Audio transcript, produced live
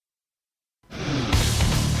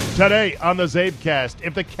Today on the Zabecast,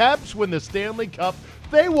 if the Caps win the Stanley Cup,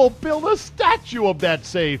 they will build a statue of that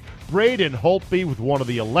save. Braden Holtby with one of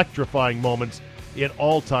the electrifying moments in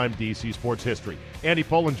all-time DC sports history. Andy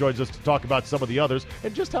Pollin joins us to talk about some of the others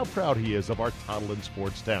and just how proud he is of our toddling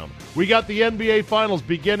sports town. We got the NBA Finals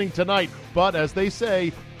beginning tonight, but as they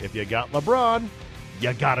say, if you got LeBron,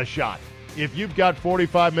 you got a shot. If you've got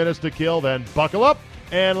 45 minutes to kill, then buckle up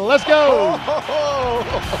and let's go!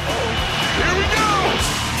 Here we go!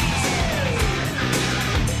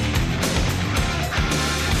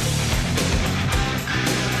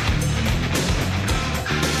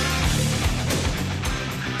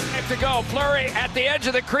 To go. Fleury at the edge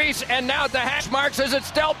of the crease, and now at the hash marks as it's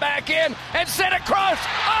dealt back in and sent across.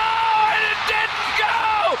 Oh, and it didn't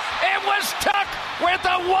go! It was stuck with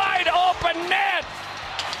a wide open net.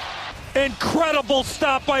 Incredible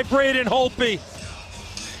stop by Braden Holtby.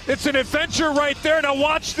 It's an adventure right there. Now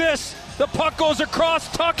watch this. The puck goes across.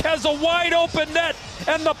 Tuck has a wide open net,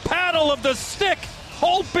 and the paddle of the stick.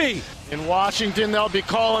 Holtby. In Washington, they'll be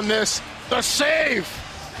calling this the save.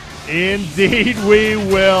 Indeed we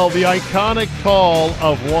will. The iconic call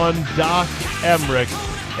of one Doc Emrick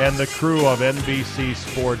and the crew of NBC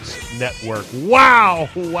Sports Network. Wow,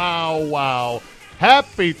 wow, wow.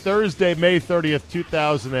 Happy Thursday, May 30th,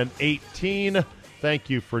 2018.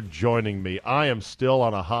 Thank you for joining me. I am still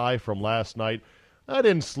on a high from last night. I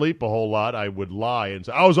didn't sleep a whole lot. I would lie and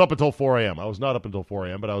say I was up until 4 a.m. I was not up until 4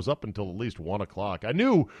 a.m., but I was up until at least 1 o'clock. I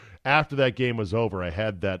knew after that game was over, I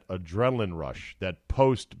had that adrenaline rush, that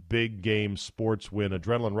post-big game sports win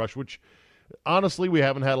adrenaline rush, which honestly we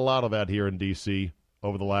haven't had a lot of that here in D.C.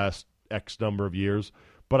 over the last X number of years.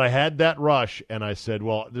 But I had that rush, and I said,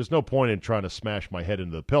 well, there's no point in trying to smash my head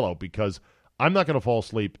into the pillow because I'm not going to fall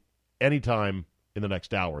asleep anytime in the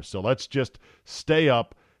next hour. So let's just stay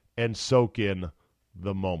up and soak in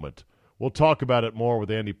the moment. We'll talk about it more with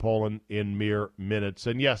Andy Pollin in mere minutes.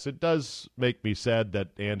 And yes, it does make me sad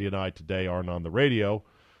that Andy and I today aren't on the radio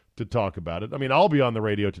to talk about it. I mean, I'll be on the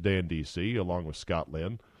radio today in D.C. along with Scott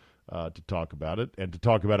Lynn to talk about it and to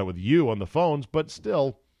talk about it with you on the phones. But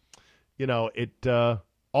still, you know,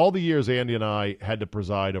 all the years Andy and I had to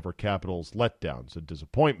preside over Capitals' letdowns and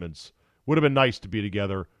disappointments, would have been nice to be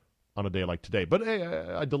together on a day like today. But hey,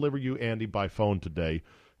 I deliver you, Andy, by phone today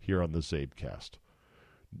here on the Zabecast.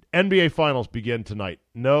 NBA Finals begin tonight.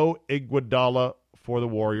 No Iguodala for the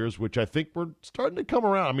Warriors, which I think we're starting to come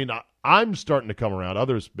around. I mean, I'm starting to come around.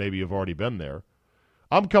 Others maybe have already been there.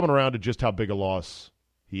 I'm coming around to just how big a loss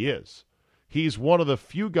he is. He's one of the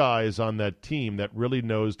few guys on that team that really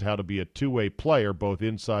knows how to be a two-way player, both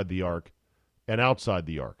inside the arc and outside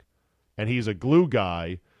the arc. And he's a glue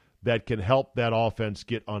guy that can help that offense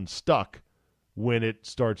get unstuck when it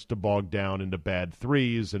starts to bog down into bad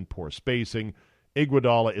threes and poor spacing.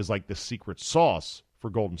 Iguodala is like the secret sauce for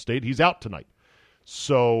Golden State. He's out tonight.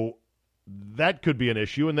 So that could be an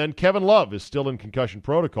issue. And then Kevin Love is still in concussion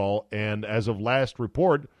protocol, and as of last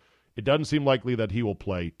report, it doesn't seem likely that he will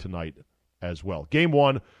play tonight as well. Game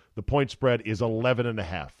one, the point spread is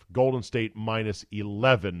 11.5. Golden State minus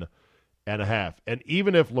 11.5. And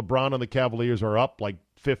even if LeBron and the Cavaliers are up like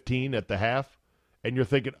 15 at the half, and you're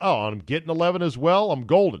thinking, oh, I'm getting 11 as well, I'm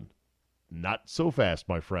golden. Not so fast,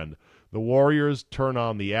 my friend. The Warriors turn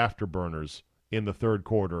on the afterburners in the third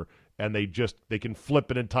quarter, and they can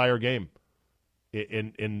flip an entire game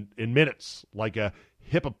in minutes, like a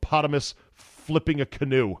hippopotamus flipping a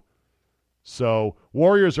canoe. So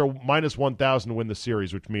Warriors are minus 1,000 to win the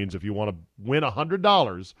series, which means if you want to win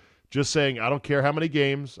 $100, just saying, I don't care how many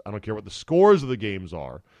games, I don't care what the scores of the games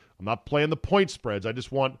are, I'm not playing the point spreads, I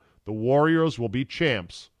just want the Warriors will be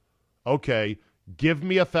champs. Okay, give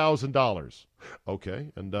me $1,000.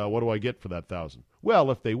 Okay, and what do I get for that $1,000?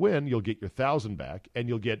 Well, if they win, you'll get your $1,000 back, and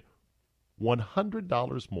you'll get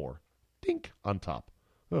 $100 more. Dink on top.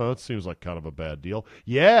 Oh, that seems like kind of a bad deal.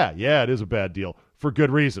 Yeah, it is a bad deal for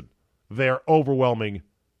good reason. They're overwhelming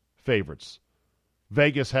favorites.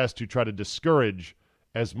 Vegas has to try to discourage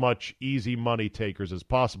as much easy money takers as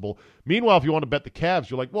possible. Meanwhile, if you want to bet the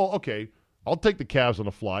Cavs, you're like, well, okay, I'll take the Cavs on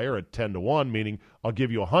a flyer at 10-1, meaning I'll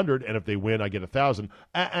give you 100, and if they win, I get 1,000.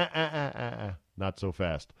 Not so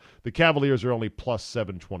fast. The Cavaliers are only plus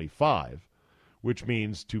 725, which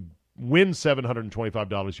means to win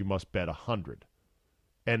 $725, you must bet 100.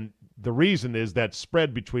 And the reason is that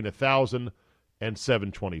spread between 1,000 and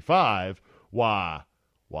 725. Why,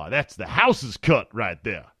 that's the house's cut right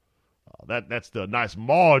there. That's the nice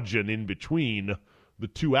margin in between the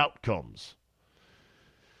two outcomes.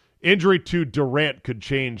 Injury to Durant could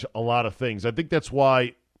change a lot of things. I think that's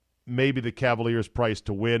why maybe the Cavaliers' price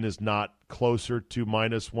to win is not closer to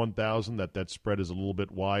minus 1,000, that spread is a little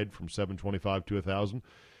bit wide from 725 to 1,000,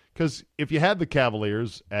 Because if you had the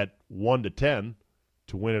Cavaliers at 1-10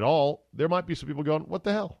 to win it all, there might be some people going, what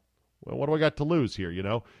the hell? Well, what do I got to lose here, you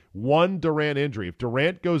know? One Durant injury. If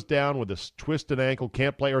Durant goes down with a twisted ankle,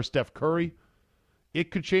 can't play, or Steph Curry, it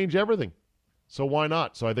could change everything. So why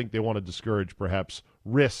not? So I think they want to discourage perhaps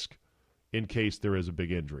risk in case there is a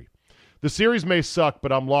big injury. The series may suck,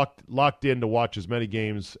 but I'm locked in to watch as many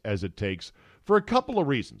games as it takes for a couple of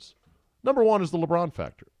reasons. Number one is the LeBron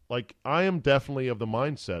factor. Like, I am definitely of the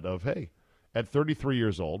mindset of, hey, at 33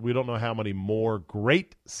 years old, we don't know how many more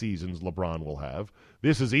great seasons LeBron will have.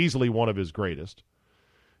 This is easily one of his greatest.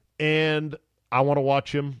 And I want to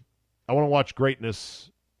watch him. I want to watch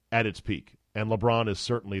greatness at its peak. And LeBron is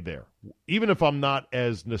certainly there. Even if I'm not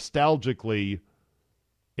as nostalgically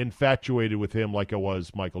infatuated with him like I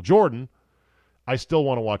was Michael Jordan, I still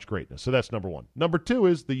want to watch greatness. So that's number one. Number two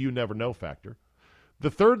is the you never know factor.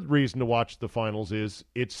 The third reason to watch the finals is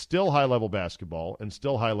it's still high-level basketball and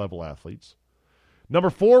still high-level athletes. Number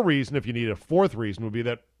four reason, if you need a fourth reason, would be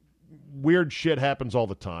that weird shit happens all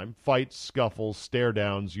the time. Fights, scuffles,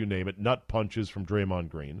 stare-downs, you name it, nut punches from Draymond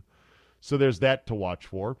Green. So there's that to watch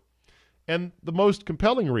for. And the most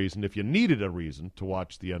compelling reason, if you needed a reason to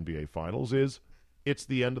watch the NBA Finals, is it's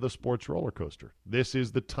the end of the sports roller coaster. This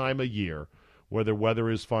is the time of year where the weather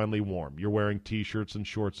is finally warm. You're wearing T-shirts and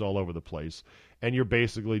shorts all over the place, and you're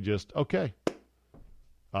basically just, okay,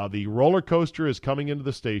 the roller coaster is coming into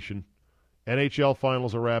the station. NHL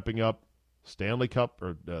Finals are wrapping up. Stanley Cup,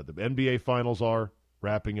 or the NBA Finals are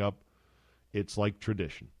wrapping up. It's like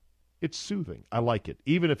tradition. It's soothing. I like it,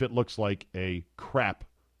 even if it looks like a crap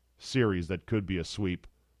series that could be a sweep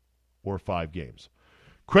or 5 games.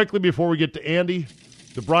 Quickly before we get to Andy,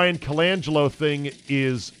 the Brian Colangelo thing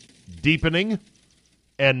is deepening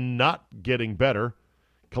and not getting better.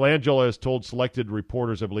 Colangelo has told selected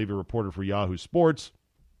reporters, I believe a reporter for Yahoo Sports,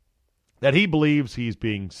 that he believes he's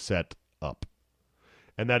being set up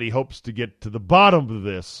and that he hopes to get to the bottom of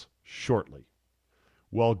this shortly.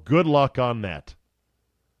 Well, good luck on that.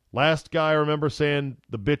 Last guy I remember saying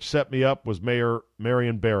the bitch set me up was Mayor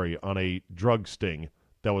Marion Barry on a drug sting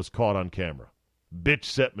that was caught on camera. Bitch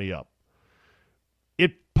set me up.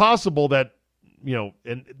 It's possible that, you know,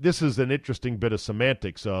 and this is an interesting bit of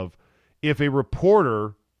semantics of if a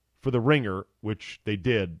reporter for The Ringer, which they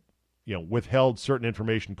did, you know, withheld certain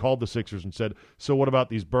information, called the Sixers and said, so what about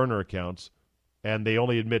these burner accounts? And they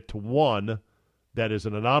only admit to one that is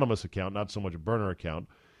an anonymous account, not so much a burner account.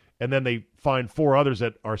 And then they find 4 others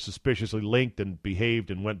that are suspiciously linked and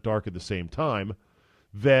behaved and went dark at the same time,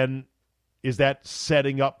 then is that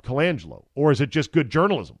setting up Colangelo? Or is it just good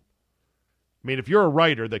journalism? I mean, if you're a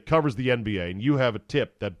writer that covers the NBA and you have a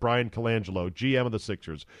tip that Brian Colangelo, GM of the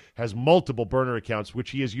Sixers, has multiple burner accounts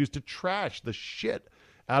which he has used to trash the shit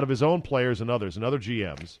out of his own players and other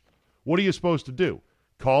GMs, what are you supposed to do?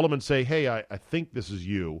 Call him and say, hey, I think this is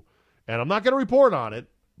you, and I'm not going to report on it,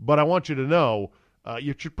 but I want you to know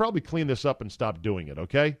you should probably clean this up and stop doing it,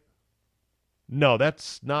 okay? No,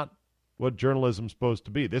 that's not what journalism's supposed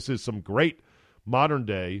to be. This is some great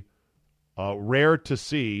modern-day, rare to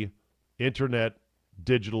see internet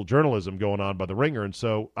digital journalism going on by The Ringer, and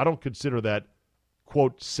so I don't consider that,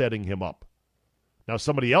 quote, setting him up. Now,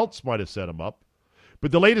 somebody else might have set him up,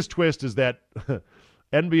 but the latest twist is that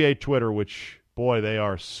NBA Twitter, which, boy, they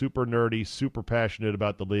are super nerdy, super passionate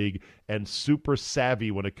about the league, and super savvy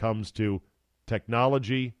when it comes to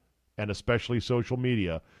technology and especially social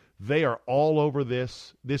media, they are all over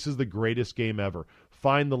this. This is the greatest game ever.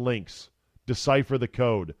 Find the links, decipher the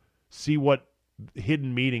code, see what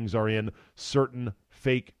hidden meanings are in certain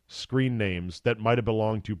fake screen names that might have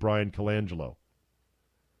belonged to Brian Colangelo.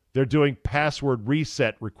 They're doing password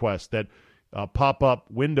reset requests that pop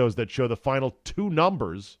up windows that show the final 2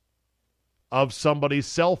 numbers of somebody's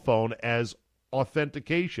cell phone as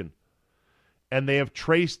authentication. And they have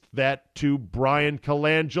traced that to Brian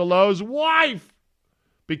Colangelo's wife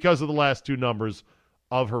because of the last 2 numbers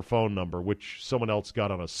of her phone number, which someone else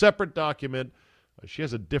got on a separate document. She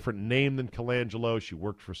has a different name than Colangelo. She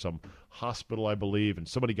worked for some hospital, I believe, and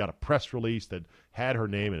somebody got a press release that had her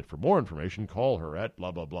name. And for more information, call her at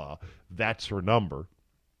blah, blah, blah. That's her number.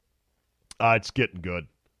 It's getting good.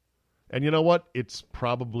 And you know what? It's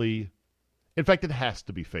probably, in fact, it has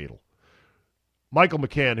to be fatal. Michael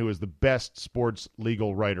McCann, who is the best sports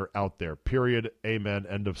legal writer out there, period, amen,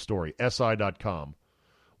 end of story, SI.com,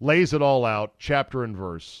 lays it all out, chapter and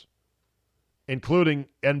verse, including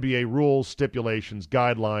NBA rules, stipulations,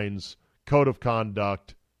 guidelines, code of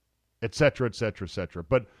conduct, et cetera, et cetera, et cetera.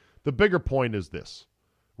 But the bigger point is this,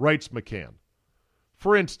 writes McCann.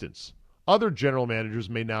 For instance, other general managers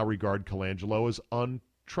may now regard Colangelo as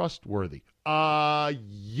untrustworthy.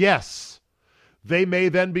 Yes. they may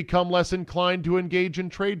then become less inclined to engage in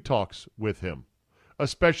trade talks with him,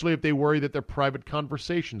 especially if they worry that their private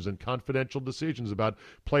conversations and confidential decisions about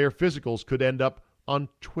player physicals could end up on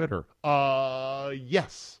Twitter.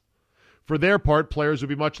 Yes. For their part, players would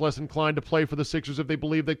be much less inclined to play for the Sixers if they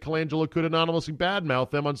believed that Colangelo could anonymously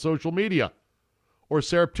badmouth them on social media or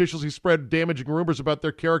surreptitiously spread damaging rumors about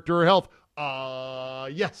their character or health.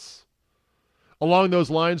 Yes. Along those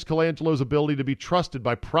lines, Colangelo's ability to be trusted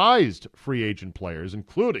by prized free agent players,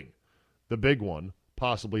 including the big one,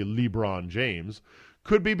 possibly LeBron James,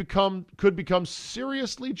 could become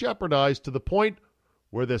seriously jeopardized to the point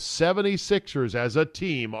where the 76ers as a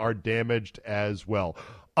team are damaged as well.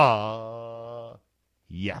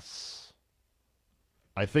 Yes.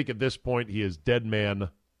 I think at this point he is dead man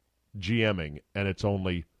GMing, and it's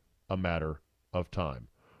only a matter of time.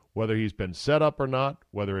 Whether he's been set up or not,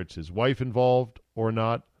 whether it's his wife involved or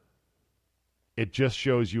not, it just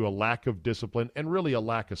shows you a lack of discipline and really a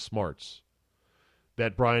lack of smarts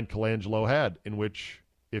that Brian Colangelo had, in which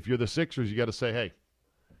if you're the Sixers, you got to say, hey,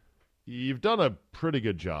 you've done a pretty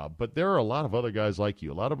good job, but there are a lot of other guys like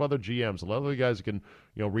you, a lot of other GMs, a lot of other guys that can,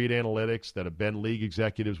 read analytics, that have been league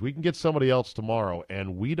executives. We can get somebody else tomorrow,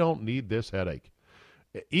 and we don't need this headache.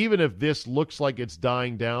 Even if this looks like it's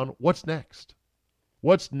dying down, what's next?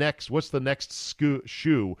 What's next? What's the next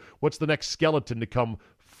shoe? What's the next skeleton to come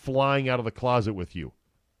flying out of the closet with you?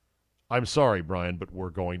 I'm sorry, Brian, but we're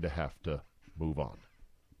going to have to move on.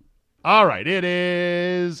 All right, it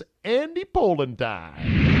is Andy Pollin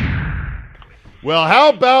time. Well, how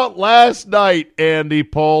about last night, Andy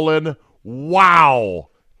Pollin? Wow.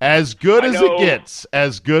 As good as it gets.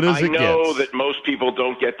 As good as it gets. I know that most people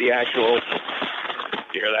don't get the actual...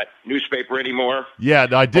 You hear that newspaper anymore? Yeah,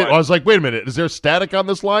 I did. I was like, wait a minute. Is there static on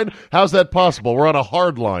this line? How's that possible? We're on a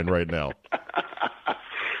hard line right now.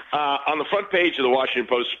 On the front page of the Washington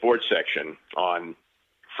Post sports section on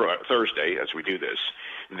Thursday, as we do this,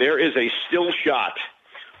 there is a still shot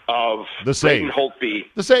of the save. Holtby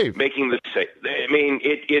the save. Making the save. I mean,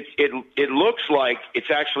 it looks like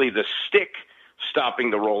it's actually the stick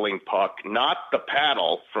stopping the rolling puck, not the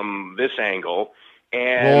paddle from this angle.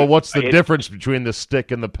 And what's the difference between the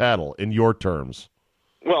stick and the paddle in your terms?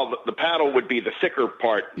 Well, the paddle would be the thicker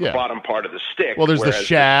part, the bottom part of the stick. Well, there's the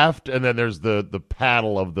shaft, and then there's the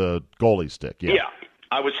paddle of the goalie stick. Yeah,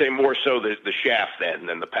 I would say more so the shaft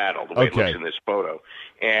than the paddle, the way it looks in this photo.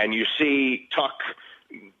 And you see Tuck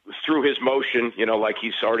through his motion, like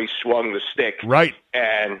he's already swung the stick. Right.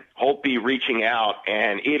 And Holtby reaching out,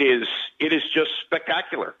 and it is just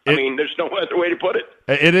spectacular. I mean, there's no other way to put it.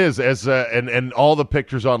 It is. And all the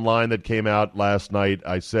pictures online that came out last night,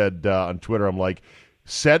 I said on Twitter, I'm like,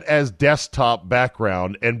 set as desktop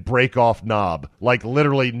background and break off knob. Like,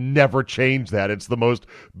 literally never change that. It's the most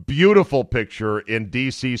beautiful picture in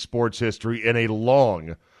DC sports history in a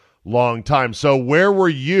long, long time. So where were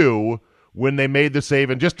you when they made the save?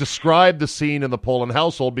 And just describe the scene in the Pollin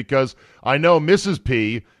household, because I know Mrs.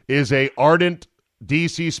 P is a ardent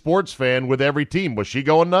DC sports fan with every team. Was she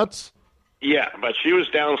going nuts? Yeah, but she was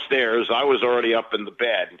downstairs. I was already up in the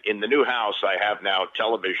bed. In the new house, I have now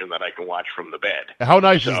television that I can watch from the bed. How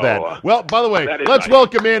nice is that? Well, by the way, let's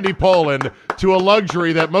welcome Andy Pollin to a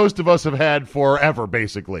luxury that most of us have had forever,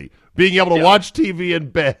 basically, being able to watch TV in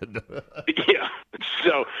bed. Yeah.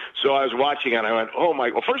 So I was watching and I went, oh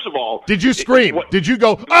my! Well, first of all, did you scream? Did you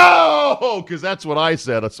go, oh? Because that's what I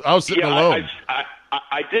said. I was sitting alone.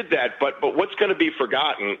 I did that, but what's going to be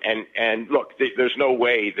forgotten? And look, there's no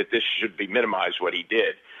way that this should be minimized what he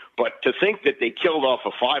did. But to think that they killed off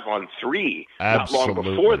a 5-on-3 not long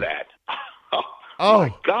before that,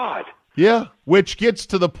 my God! Yeah, which gets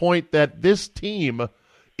to the point that this team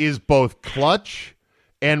is both clutch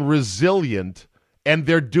and resilient. And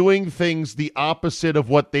they're doing things the opposite of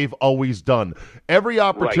what they've always done. Every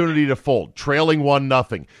opportunity to fold, trailing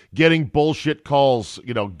 1-0, getting bullshit calls,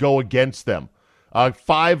 go against them.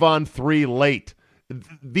 5-on-3 late.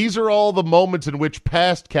 These are all the moments in which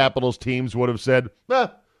past Capitals teams would have said,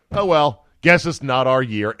 oh well, guess it's not our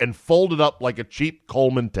year, and folded up like a cheap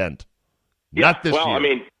Coleman tent. Yeah, not this year. I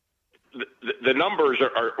mean, the numbers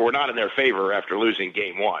were not in their favor after losing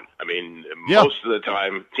Game 1. I mean, most of the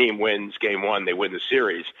time, team wins Game 1, they win the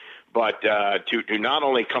series. But to not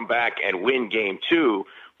only come back and win Game 2,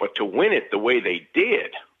 but to win it the way they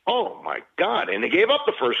did, oh, my God. And they gave up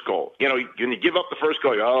the first goal. When you give up the first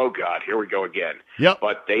goal, oh, God, here we go again. Yep.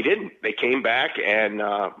 But they didn't. They came back, and,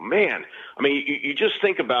 man, I mean, you just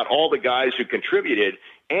think about all the guys who contributed,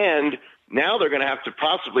 and now they're going to have to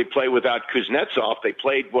possibly play without Kuznetsov. They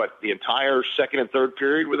played, the entire second and third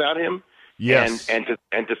period without him? Yes. And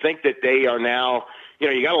to think that they are now,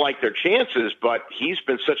 you got to like their chances, but he's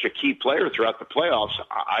been such a key player throughout the playoffs.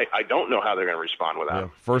 I don't know how they're going to respond without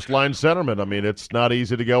him. First-line centerman. I mean, it's not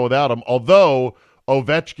easy to go without him. Although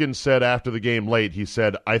Ovechkin said after the game late, he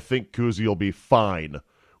said, I think Kuzi will be fine.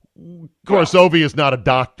 Of course, Ovi is not a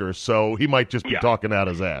doctor, so he might just be talking out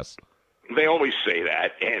his ass. They always say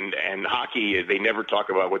that, and hockey, they never talk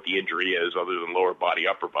about what the injury is other than lower body,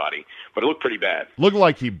 upper body, but it looked pretty bad. Looked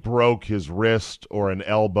like he broke his wrist or an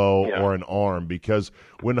elbow or an arm, because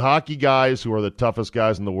when hockey guys who are the toughest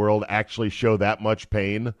guys in the world actually show that much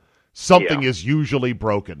pain, something is usually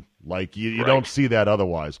broken. Like, you don't see that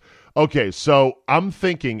otherwise. Okay, so I'm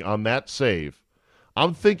thinking on that save,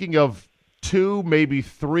 I'm thinking of 2, maybe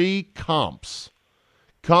 3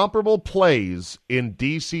 comparable plays in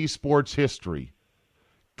DC sports history.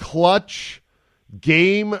 Clutch,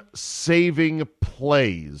 game-saving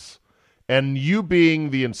plays. And you being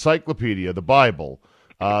the encyclopedia, the Bible,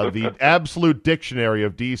 the absolute dictionary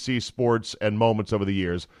of DC sports and moments over the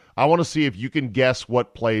years, I want to see if you can guess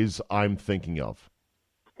what plays I'm thinking of.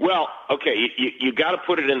 Well, okay, you got to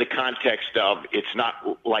put it in the context of it's not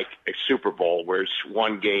like a Super Bowl where it's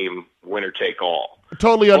one game, winner take all.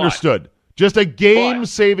 Totally understood. Just a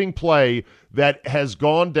game-saving play that has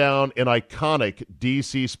gone down in iconic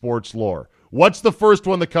DC sports lore. What's the first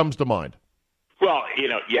one that comes to mind? Well,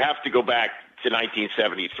 you have to go back to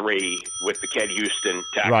 1973 with the Ken Houston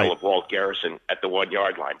tackle of Walt Garrison at the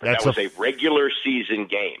 1-yard line. But that was a regular season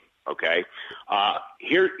game. Okay,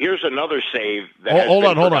 here's another save that has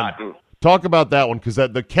been forgotten. Hold on. Talk about that one, because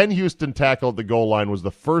the Ken Houston tackle at the goal line was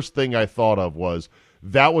the first thing I thought of.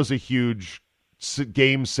 That was a huge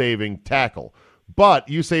game-saving tackle. But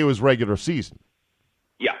you say it was regular season.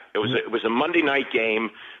 Yeah, it was a Monday night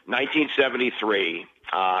game, 1973.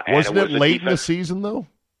 Wasn't it late in the seaon, though?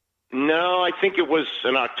 No, I think it was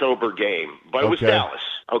an October game, but it was Dallas.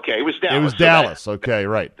 Okay, it was Dallas. It was Dallas. Okay,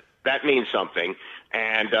 right. That means something.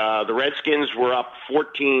 And the Redskins were up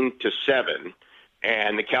 14-7,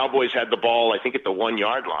 and the Cowboys had the ball, I think, at the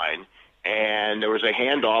 1-yard line, and there was a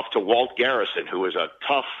handoff to Walt Garrison, who was a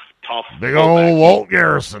tough big old Walt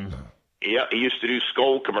Garrison. Yeah, he used to do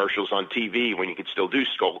Skoal commercials on TV when you could still do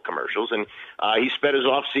Skoal commercials, and he spent his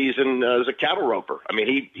off season as a cattle roper. I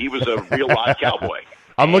mean, he was a real live cowboy.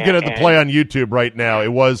 I'm looking at the play on YouTube right now.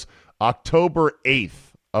 It was October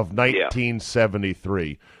 8th of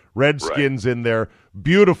 1973. Redskins in their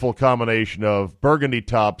beautiful combination of burgundy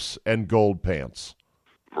tops and gold pants.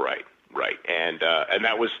 Right. And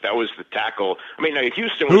that was the tackle. I mean,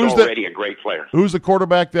 Houston was already a great player. Who's the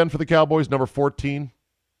quarterback then for the Cowboys, number 14?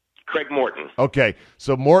 Craig Morton. Okay,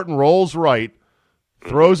 so Morton rolls right,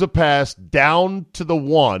 throws a pass down to the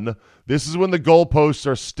 1. This is when the goalposts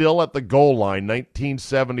are still at the goal line,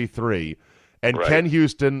 1973. And Ken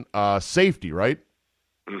Houston, safety, right?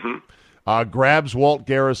 Mm-hmm. Grabs Walt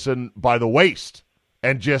Garrison by the waist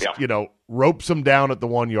and just, ropes him down at the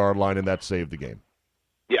 1-yard line, and that saved the game.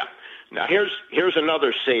 Yeah. Now, here's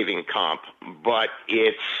another saving comp, but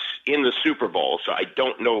it's in the Super Bowl, so I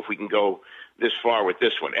don't know if we can go this far with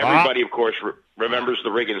this one. Everybody, of course, remembers the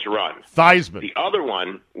Riggins run. Theismann. The other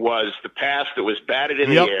one was the pass that was batted in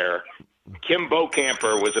the air. Kim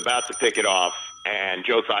Bocamper was about to pick it off, and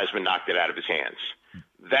Joe Theismann knocked it out of his hands.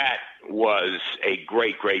 That was a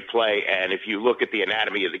great, great play, and if you look at the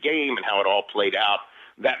anatomy of the game and how it all played out,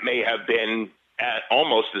 that may have been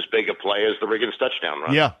almost as big a play as the Riggins touchdown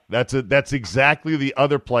run. Yeah, that's exactly the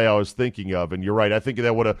other play I was thinking of, and you're right. I think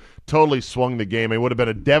that would have totally swung the game. It would have been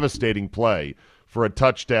a devastating play for a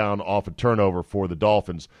touchdown off a turnover for the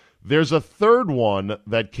Dolphins. There's a third one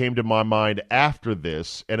that came to my mind after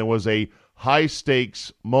this, and it was a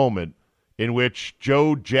high-stakes moment in which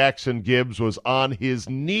Joe Jackson Gibbs was on his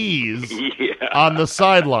knees on the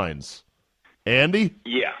sidelines. Andy?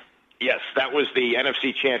 Yeah. Yes, that was the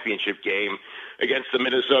NFC Championship game against the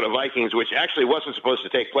Minnesota Vikings, which actually wasn't supposed to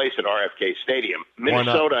take place at RFK Stadium.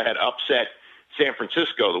 Minnesota had upset San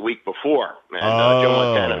Francisco the week before, and Joe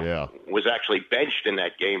Montana was actually benched in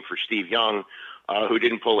that game for Steve Young, who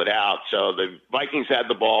didn't pull it out. So the Vikings had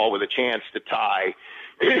the ball with a chance to tie.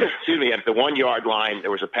 Excuse me, at the 1-yard line, there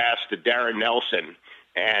was a pass to Darren Nelson,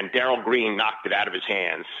 and Darrell Green knocked it out of his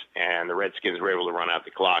hands, and the Redskins were able to run out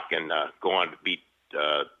the clock and go on to beat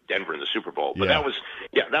Denver in the Super Bowl. But that was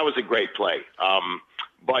a great play.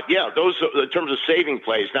 Those in terms of saving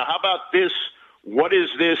plays. Now, how about this? What is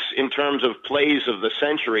this in terms of plays of the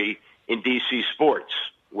century in DC sports?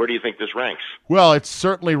 Where do you think this ranks? Well, it's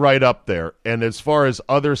certainly right up there. And as far as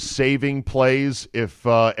other saving plays, if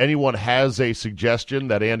anyone has a suggestion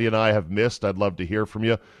that Andy and I have missed, I'd love to hear from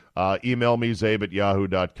you. Email me,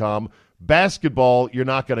 zabe@yahoo.com. Basketball, you're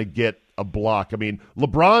not going to get a block. I mean,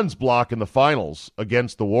 LeBron's block in the finals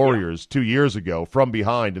against the Warriors 2 years ago from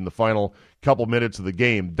behind in the final couple minutes of the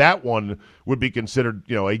game, that one would be considered,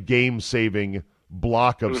 a game-saving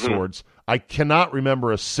block of sorts. I cannot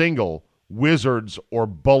remember a single Wizards or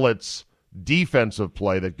Bullets defensive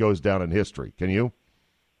play that goes down in history. Can you?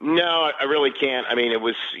 No, I really can't. I mean, it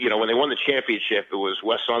was, when they won the championship, it was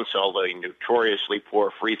Wes Unseld, a notoriously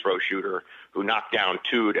poor free throw shooter, who knocked down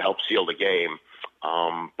 2 to help seal the game.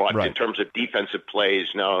 But in terms of defensive plays,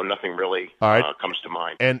 no, nothing really comes to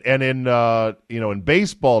mind. And in in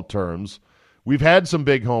baseball terms, we've had some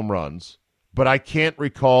big home runs, but I can't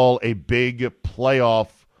recall a big playoff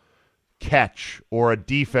catch or a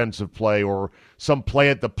defensive play or some play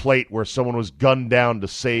at the plate where someone was gunned down to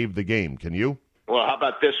save the game. Can you? Well, how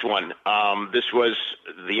about this one? This was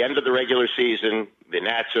the end of the regular season. The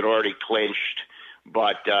Nats had already clinched,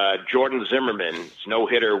 but Jordan Zimmerman's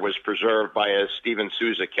no-hitter was preserved by a Steven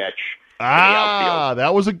Souza catch.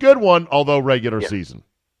 That was a good one, although regular season.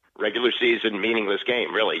 Regular season, meaningless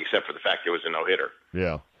game, really, except for the fact it was a no-hitter.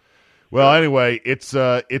 Yeah. Well, anyway, it's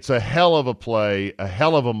a hell of a play, a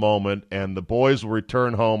hell of a moment, and the boys will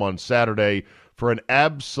return home on Saturday for an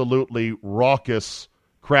absolutely raucous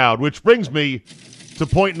crowd, which brings me to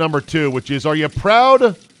point number 2, which is, are you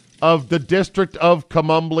proud of the District of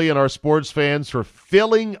Kamumbly and our sports fans for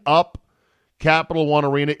filling up Capital One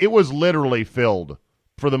Arena? It was literally filled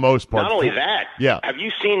for the most part. Not only that, have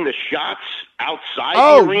you seen the shots outside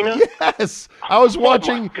the arena? Yes. I was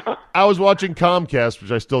watching Comcast,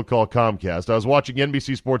 which I still call Comcast. I was watching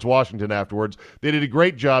NBC Sports Washington afterwards. They did a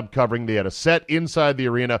great job covering. They had a set inside the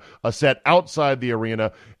arena, a set outside the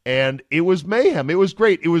arena, and it was mayhem. It was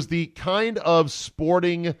great. It was the kind of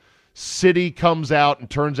sporting city comes out and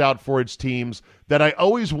turns out for its teams that I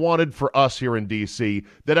always wanted for us here in D.C.,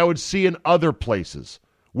 that I would see in other places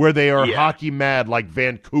where they are hockey mad, like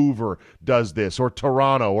Vancouver does this, or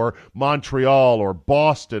Toronto, or Montreal, or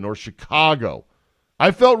Boston, or Chicago.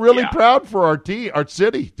 I felt really proud for our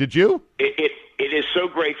city. Did you? It is so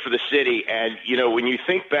great for the city, and when you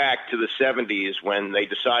think back to the 70s when they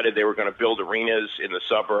decided they were going to build arenas in the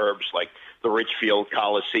suburbs, like the Richfield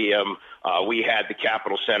Coliseum, we had the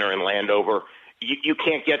Capitol Center in Landover. You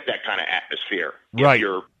can't get that kind of atmosphere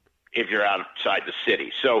if you're outside the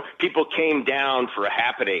city. So people came down for a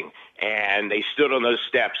happening, and they stood on those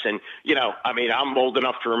steps. And, I'm old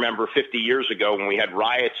enough to remember 50 years ago when we had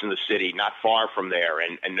riots in the city not far from there,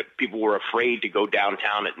 and people were afraid to go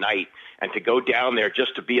downtown at night, and to go down there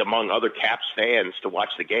just to be among other Caps fans to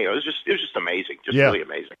watch the game. It was just amazing, really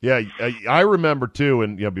amazing. Yeah, I remember, too,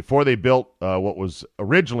 and before they built what was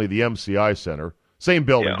originally the MCI Center, same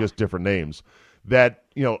building, just different names, that,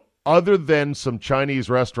 other than some Chinese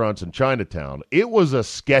restaurants in Chinatown, it was a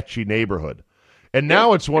sketchy neighborhood. And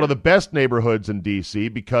now it's one of the best neighborhoods in D.C.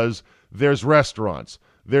 because there's restaurants,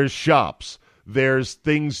 there's shops, there's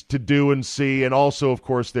things to do and see, and also, of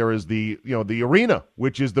course, there is the arena,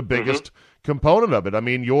 which is the biggest component of it. I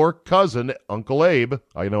mean, your cousin, Uncle Abe,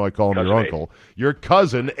 I know I call him your uncle, your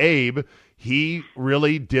cousin, Abe, he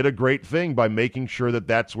really did a great thing by making sure that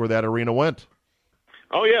that's where that arena went.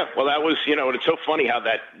 Oh, yeah. Well, that was, and it's so funny how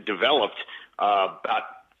that developed about,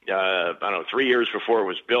 3 years before it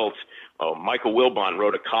was built. Michael Wilbon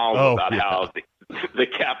wrote a column about how the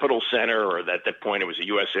Capitol Center, or at that point it was a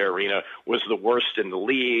U.S. Air Arena, was the worst in the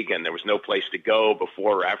league, and there was no place to go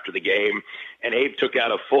before or after the game. And Abe took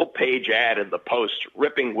out a full-page ad in the Post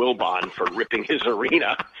ripping Wilbon for ripping his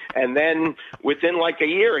arena. And then within like a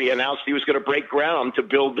year, he announced he was going to break ground to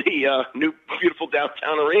build the new beautiful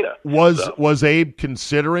downtown arena. Was Abe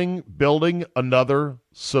considering building another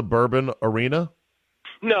suburban arena?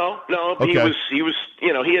 No. Okay. He was,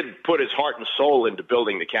 he had put his heart and soul into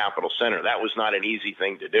building the Capitol Center. That was not an easy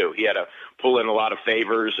thing to do. He had to pull in a lot of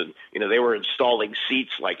favors, and, they were installing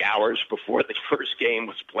seats like hours before the first game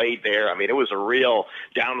was played there. I mean, it was a real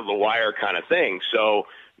down to the wire kind of thing. So,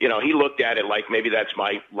 he looked at it like maybe that's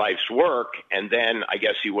my life's work, and then I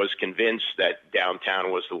guess he was convinced that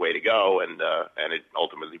downtown was the way to go, and it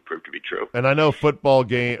ultimately proved to be true. And I know football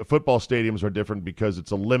stadiums are different because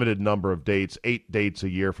it's a limited number of dates, 8 dates a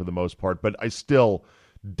year for the most part, but I still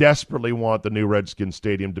desperately want the new Redskins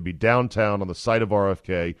Stadium to be downtown on the site of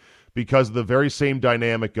RFK because of the very same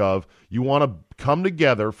dynamic of you want to come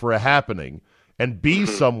together for a happening and be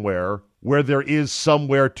somewhere where there is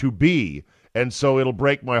somewhere to be. And so it'll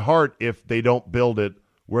break my heart if they don't build it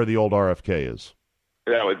where the old RFK is.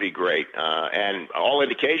 That would be great. And all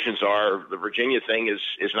indications are the Virginia thing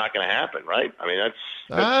is not going to happen, right? I mean, that's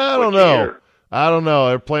I don't know. I don't know.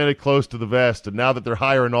 They're playing it close to the vest, and now that they're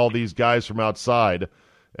hiring all these guys from outside,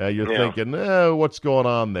 you're thinking, what's going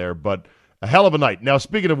on there? But A hell of a night. Now,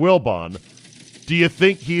 speaking of Wilbon, do you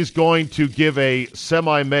think he's going to give a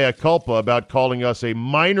semi-mea culpa about calling us a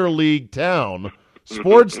minor league town,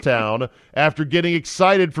 sports town, after getting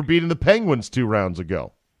excited for beating the Penguins 2 rounds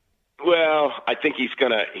ago? Well, I think he's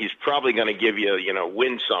probably gonna give you,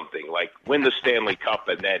 win something, like win the Stanley Cup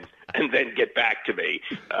and then get back to me.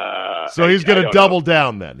 So he's going to double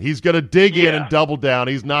down then. He's going to dig in and double down.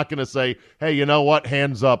 He's not going to say, hey, you know what,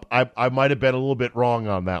 hands up. I might have been a little bit wrong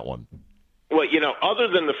on that one. Well, other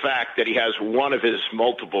than the fact that he has one of his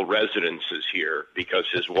multiple residences here because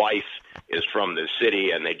his wife is from the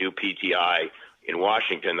city and they do PTI in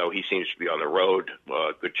Washington, though he seems to be on the road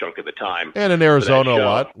a good chunk of the time. And in Arizona a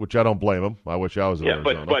lot, which I don't blame him. I wish I was in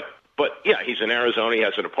Arizona. But he's in Arizona. He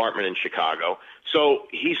has an apartment in Chicago. So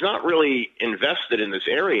he's not really invested in this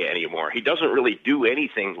area anymore. He doesn't really do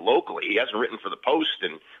anything locally. He hasn't written for the Post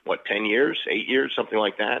in, 10 years, 8 years, something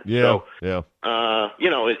like that. Yeah,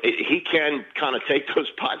 he can kind of take those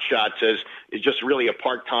pot shots as just really a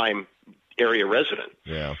part-time area resident.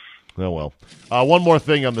 Yeah. Oh, well. One more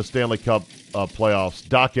thing on the Stanley Cup playoffs.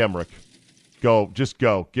 Doc Emrick,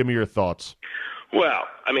 go. Give me your thoughts. Well,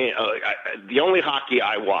 I mean, the only hockey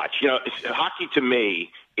I watch, hockey to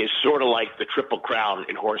me is sort of like the Triple Crown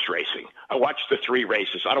in horse racing. I watch the 3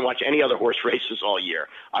 races. I don't watch any other horse races all year.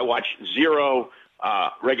 I watch 0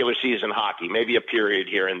 regular season hockey, maybe a period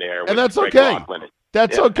here and there. And that's okay.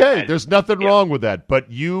 That's okay. There's nothing wrong with that.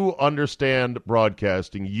 But you understand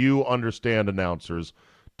broadcasting. You understand announcers.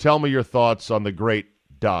 Tell me your thoughts on the great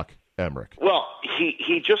Doc Emrick. Well,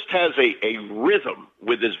 he just has a rhythm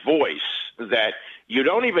with his voice that you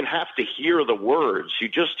don't even have to hear the words. You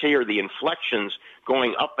just hear the inflections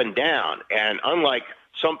going up and down. And unlike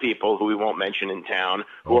some people who we won't mention in town,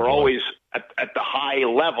 who are always at the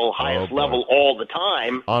highest level all the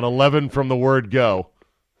time. On 11 from the word go.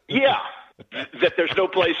 Yeah, that there's no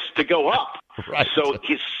place to go up. Right. So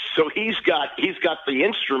he's got the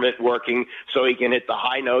instrument working so he can hit the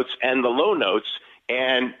high notes and the low notes.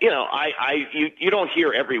 And, you don't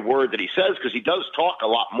hear every word that he says because he does talk a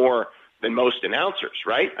lot more than most announcers,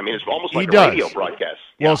 right? I mean, it's almost like a radio broadcast.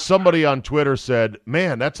 Well, somebody on Twitter said,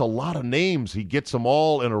 man, that's a lot of names. He gets them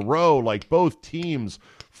all in a row, like both teams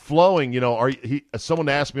flowing. Someone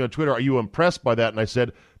asked me on Twitter, are you impressed by that? And I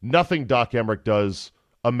said, nothing Doc Emrick does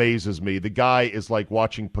amazes me. The guy is like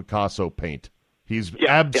watching Picasso paint. He's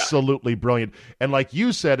absolutely brilliant. And like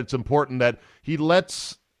you said, it's important that he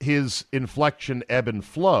lets his inflection ebb and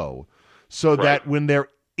flow so that when there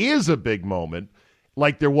is a big moment,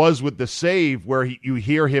 like there was with the save where you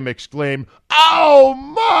hear him exclaim, oh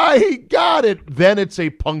my, got it. Then it's a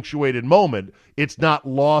punctuated moment. It's not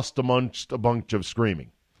lost amongst a bunch of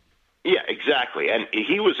screaming. Yeah, exactly. And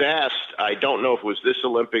he was asked, I don't know if it was this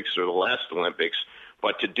Olympics or the last Olympics,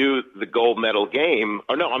 but to do the gold medal game,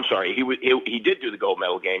 or no, I'm sorry, he did do the gold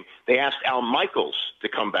medal game. They asked Al Michaels to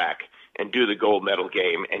come back and do the gold medal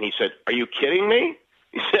game, and he said, are you kidding me?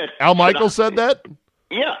 He said, Al Michaels said that?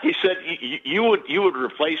 Yeah, he said you would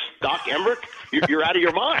replace Doc Emrick. You're out of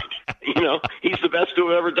your mind. He's the best to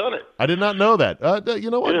have ever done it. I did not know that.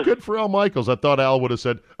 You know what? Yeah. Good for Al Michaels. I thought Al would have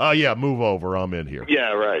said, "Oh yeah, move over. I'm in here."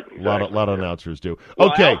 Yeah, right. Exactly. A lot of announcers do.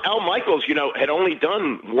 Well, okay, Al Michaels, had only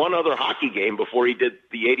done one other hockey game before he did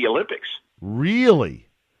the '80 Olympics. Really?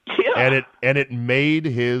 Yeah. And it made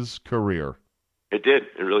his career. It did.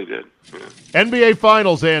 It really did. Yeah. NBA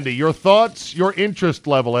Finals, Andy. Your thoughts, your interest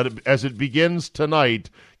level as it begins tonight.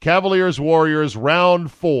 Cavaliers-Warriors,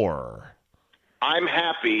 round 4. I'm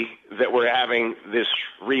happy that we're having this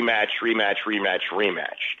rematch.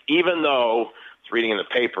 Even though it's reading in the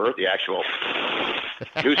paper, the actual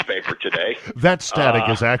newspaper today. That static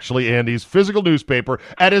is actually Andy's physical newspaper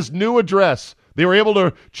at his new address. They were able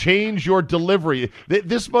to change your delivery.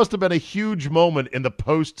 This must have been a huge moment in the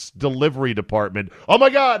Post's delivery department. Oh, my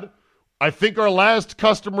God. I think our last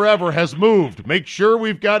customer ever has moved. Make sure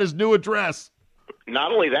we've got his new address.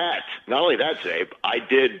 Not only that, Zabe, I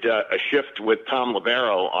did a shift with Tom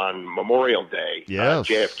Libero on Memorial Day,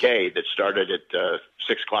 JFK, that started at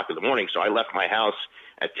 6 o'clock in the morning. So I left my house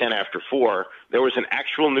at 10 after 4. There was an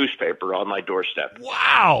actual newspaper on my doorstep.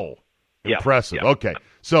 Wow. Impressive. Yep. Okay.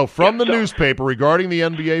 So from the newspaper regarding the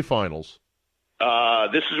NBA Finals.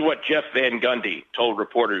 This is what Jeff Van Gundy told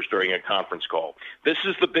reporters during a conference call. This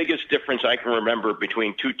is the biggest difference I can remember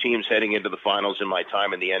between two teams heading into the finals in my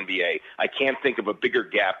time in the NBA. I can't think of a bigger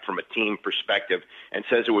gap from a team perspective, and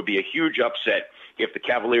says it would be a huge upset if the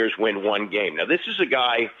Cavaliers win one game. Now, this is a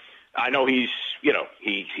guy, I know he's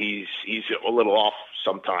a little off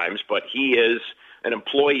sometimes, but he is an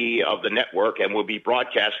employee of the network and will be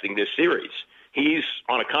broadcasting this series. he's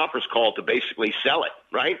on a conference call to basically sell it,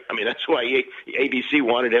 right? I mean, that's why ABC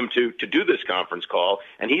wanted him to do this conference call,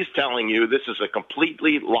 and he's telling you this is a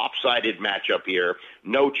completely lopsided matchup here.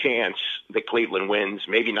 No chance that Cleveland wins,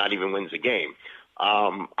 maybe not even wins a game.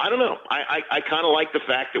 I don't know. I kind of like the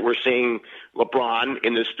fact that we're seeing LeBron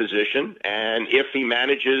in this position, and if he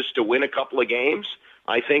manages to win a couple of games,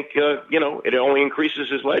 I think it only increases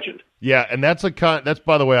his legend. Yeah, and that's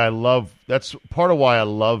by the way, that's part of why I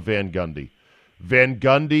love Van Gundy. Van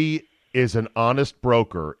Gundy is an honest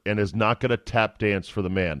broker and is not going to tap dance for the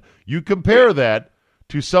man. You compare that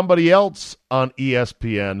to somebody else on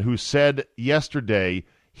ESPN who said yesterday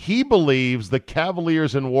he believes the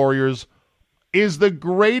Cavaliers and Warriors is the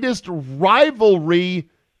greatest rivalry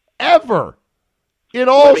ever in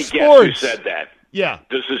all sports. Guess who said that? Yeah.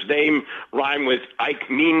 Does his name rhyme with Ike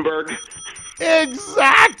Meanberg?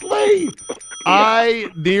 Exactly. I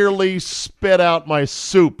nearly spit out my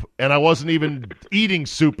soup, and I wasn't even eating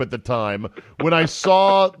soup at the time, when I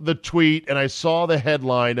saw the tweet and I saw the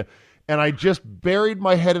headline, and I just buried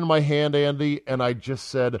my head in my hand, Andy, and I just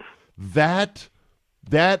said, that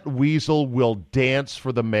weasel will dance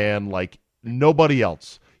for the man like nobody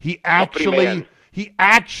else. He actually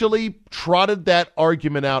trotted that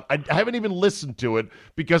argument out. I haven't even listened to it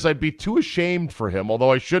because I'd be too ashamed for him,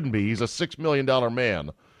 although I shouldn't be. He's a $6 million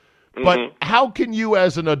man. Mm-hmm. But how can you,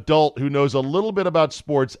 as an adult who knows a little bit about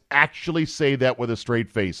sports, actually say that with a straight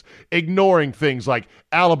face, ignoring things like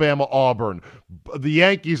Alabama, Auburn, the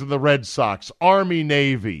Yankees and the Red Sox, Army,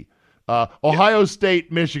 Navy, Ohio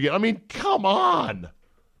State, Michigan? I mean, come on.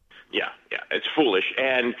 Yeah, it's foolish.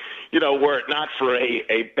 And, were it not for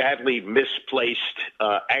a badly misplaced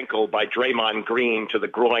ankle by Draymond Green to the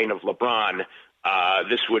groin of LeBron,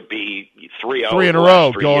 this would be 3-0. 3 in a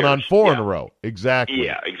row, going on 4 in a row. Exactly.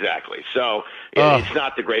 Yeah, exactly. So it's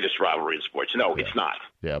not the greatest rivalry in sports. No, it's not.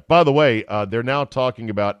 Yeah. By the way, they're now talking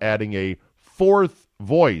about adding a fourth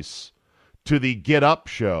voice to the Get Up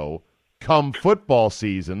show come football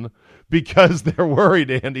season, because they're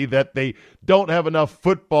worried, Andy, that they don't have enough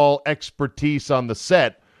football expertise on the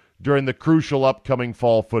set during the crucial upcoming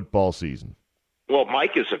fall football season. Well,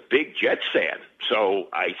 Mike is a big Jets fan, so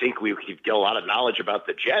I think we could get a lot of knowledge about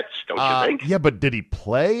the Jets, don't you think? Yeah, but did he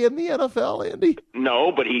play in the NFL, Andy?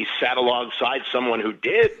 No, but he sat alongside someone who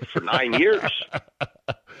did for 9 years.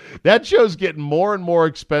 That show's getting more and more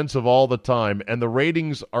expensive all the time, and the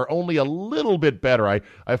ratings are only a little bit better.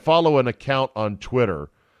 I follow an account on Twitter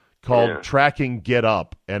called Tracking Get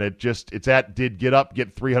Up, and it's at Did Get Up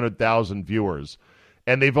get 300,000 viewers?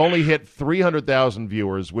 And they've only hit 300,000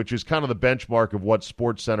 viewers, which is kind of the benchmark of what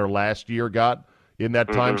SportsCenter last year got in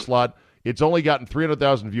that time slot. It's only gotten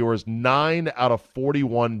 300,000 viewers 9 out of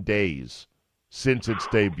 41 days since its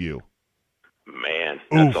debut. Man,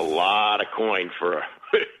 that's a lot of coin for a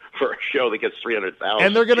show that gets 300,000.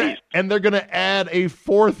 And they're gonna add a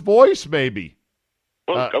fourth voice, maybe.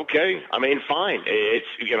 Well, okay. I mean, fine. It's,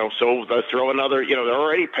 so they'll throw another, they're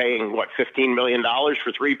already paying, $15 million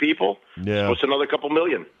for 3 people? Yeah. What's another couple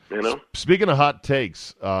million, Speaking of hot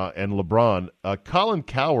takes and LeBron, Colin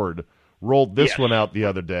Cowherd rolled this one out the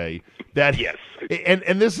other day. Yes.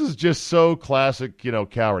 And this is just so classic,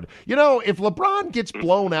 Cowherd. If LeBron gets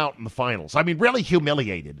blown out in the finals, I mean, really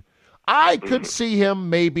humiliated, I could see him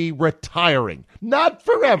maybe retiring. Not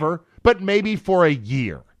forever, but maybe for a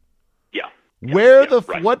year.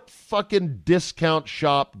 What fucking discount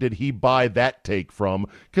shop did he buy that take from?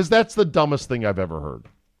 Because that's the dumbest thing I've ever heard.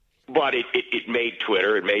 But it made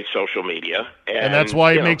Twitter, it made social media. And that's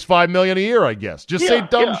why he makes $5 million a year, I guess. Just say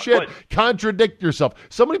dumb shit. Contradict yourself.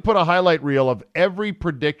 Somebody put a highlight reel of every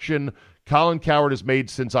prediction Colin Cowherd has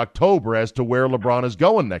made since October as to where LeBron is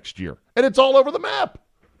going next year. And it's all over the map.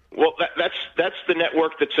 Well, that's the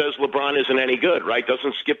network that says LeBron isn't any good, right?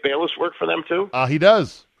 Doesn't Skip Bayless work for them too? He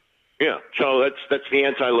does. Yeah, so that's the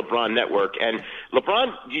anti-LeBron network. And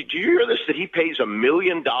LeBron, do you hear this, that he pays $1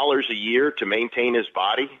 million a year to maintain his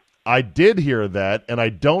body? I did hear that, and I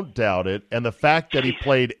don't doubt it. And the fact that he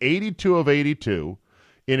played 82 of 82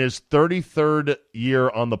 in his 33rd year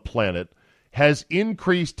on the planet has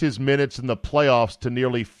increased his minutes in the playoffs to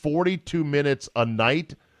nearly 42 minutes a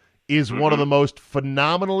night is one of the most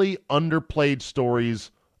phenomenally underplayed stories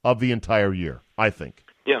of the entire year, I think.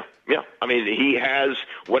 Yeah. I mean, he has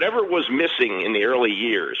whatever was missing in the early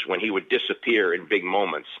years when he would disappear in big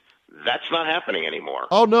moments. That's not happening anymore.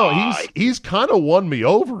 Oh, no, he's kind of won me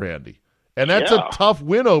over, Andy. And that's a tough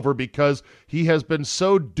win over because he has been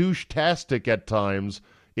so douche-tastic at times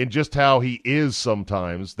in just how he is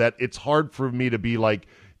sometimes that it's hard for me to be like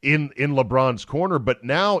in LeBron's corner. But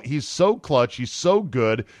now he's so clutch. He's so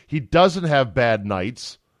good. He doesn't have bad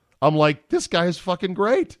nights. I'm like, this guy is fucking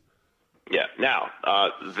great. Yeah. Now,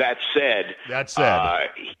 that said,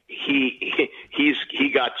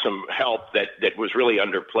 he got some help that was really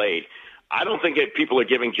underplayed. I don't think people are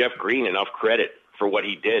giving Jeff Green enough credit for what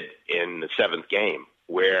he did in the 7th game,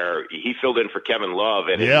 where he filled in for Kevin Love,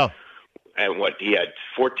 and he had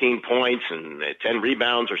 14 points and 10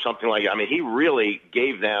 rebounds or something like that. I mean, he really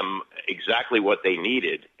gave them exactly what they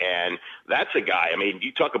needed, and that's a guy. I mean,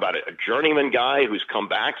 you talk about a journeyman guy who's come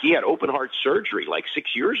back. He had open heart surgery like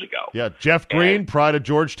 6 years ago. Yeah, Jeff Green, pride of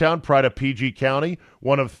Georgetown, pride of PG County,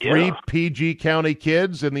 one of 3 PG County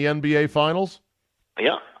kids in the NBA Finals.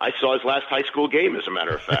 Yeah, I saw his last high school game, as a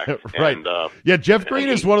matter of fact. Right. And, Jeff Green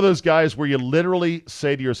is one of those guys where you literally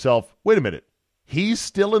say to yourself, wait a minute, he's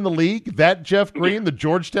still in the league? That Jeff Green, the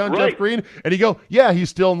Georgetown Jeff Green? And you go, yeah, he's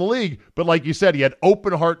still in the league. But like you said, he had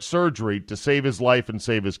open heart surgery to save his life and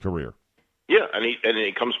save his career. Yeah, and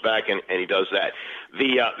he comes back and he does that.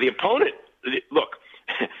 The opponent, look,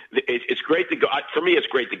 it's great to go. For me, it's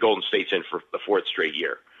great that Golden State's in for the 4th straight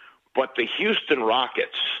year. But the Houston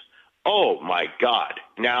Rockets, oh, my God.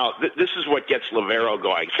 Now, this is what gets Lavero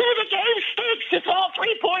going. The game stinks. It's all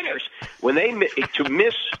 3-pointers. When they miss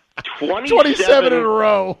 27 in a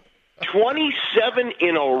row. 27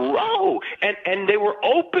 in a row. And they were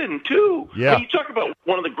open, too. Yeah. You talk about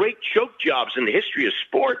one of the great choke jobs in the history of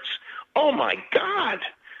sports. Oh, my God.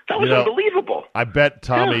 That was unbelievable. I bet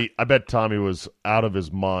Tommy was out of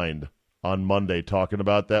his mind on Monday talking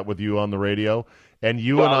about that with you on the radio. And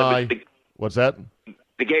what's that?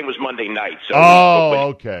 The game was Monday night. So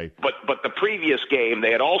okay. But the previous game,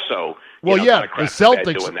 they had also the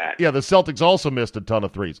Celtics doing that. Yeah, the Celtics also missed a ton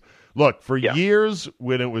of threes. Look, for years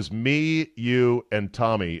when it was me, you, and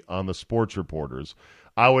Tommy on the Sports Reporters,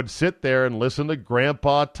 I would sit there and listen to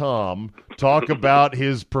Grandpa Tom talk about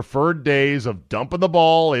his preferred days of dumping the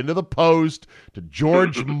ball into the post to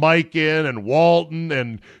George Mikan and Walton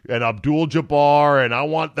and Abdul-Jabbar, and I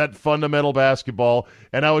want that fundamental basketball.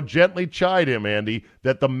 And I would gently chide him, Andy,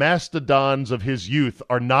 that the mastodons of his youth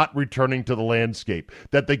are not returning to the landscape,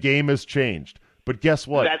 that the game has changed. But guess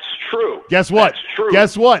what? That's true. Guess what? That's true.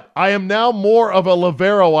 Guess what? I am now more of a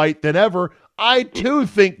Laveroite than ever. I, too,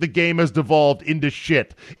 think the game has devolved into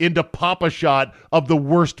Papa Shot of the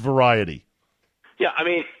worst variety. Yeah, I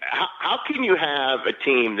mean, how can you have a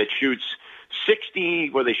team that shoots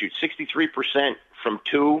 63% from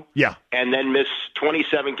 2 and then miss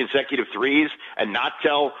 27 consecutive threes and not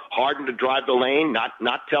tell Harden to drive the lane,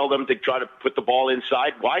 not tell them to try to put the ball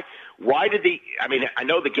inside? Why did I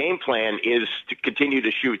know the game plan is to continue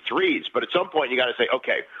to shoot threes, but at some point you got to say,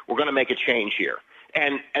 okay, we're going to make a change here.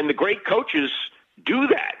 And the great coaches do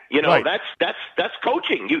that. That's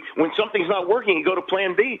coaching. When something's not working, you go to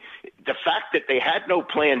plan B. The fact that they had no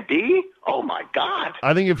plan B, oh my God.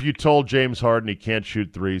 I think if you told James Harden he can't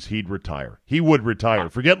shoot threes, he'd retire. He would retire.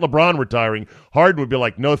 Forget LeBron retiring. Harden would be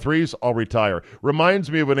like, no threes, I'll retire. Reminds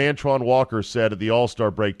me of when Antoine Walker said at the All-Star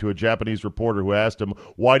break to a Japanese reporter who asked him,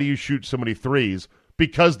 why do you shoot so many threes?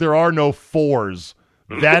 Because there are no 4s.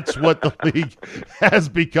 That's what the league has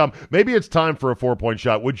become. Maybe it's time for a 4-point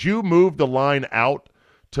shot. Would you move the line out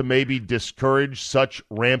to maybe discourage such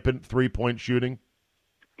rampant 3-point shooting?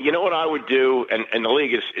 You know what I would do, and the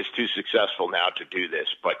league is too successful now to do this,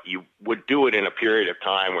 but you would do it in a period of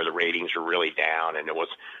time where the ratings are really down, and it was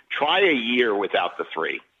try a year without the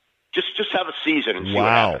 3. Just have a season and see what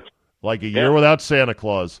happens. Like a year without Santa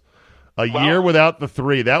Claus. A year without the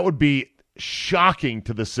 3. That would be shocking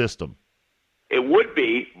to the system. It would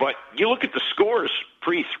be, but you look at the scores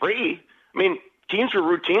pre-3. I mean, teams are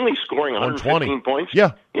routinely scoring 115 points.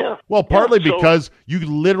 Yeah. Well, partly because you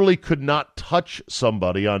literally could not touch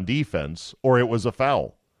somebody on defense, or it was a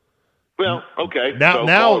foul. Well, okay.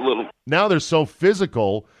 Now they're so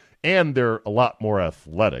physical, and they're a lot more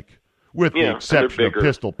athletic, with the exception of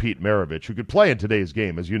Pistol Pete Maravich, who could play in today's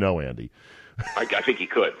game, as you know, Andy. I think he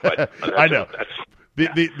could, but I know.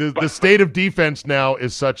 The state of defense now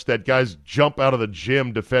is such that guys jump out of the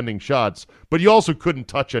gym defending shots, but you also couldn't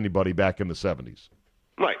touch anybody back in the 70s.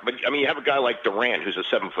 Right, but I mean, you have a guy like Durant who's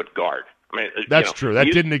a 7-foot guard. I mean, that's true. That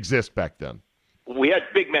didn't exist back then. We had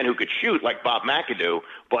big men who could shoot like Bob McAdoo,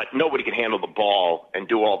 but nobody could handle the ball and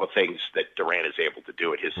do all the things that Durant is able to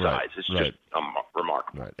do at his size. It's just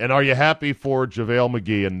remarkable. Right. And are you happy for JaVale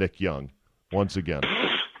McGee and Nick Young once again?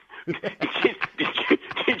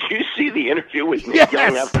 Did you see the interview with Nick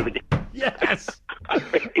Young after the game? Yes.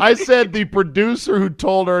 I said the producer who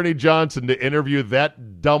told Ernie Johnson to interview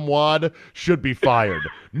that dumbwad should be fired.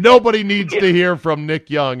 Nobody needs to hear from Nick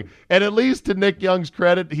Young. And at least to Nick Young's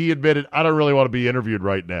credit, he admitted, I don't really want to be interviewed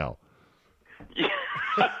right now.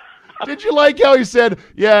 Did you like how he said,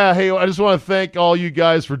 yeah, hey, I just want to thank all you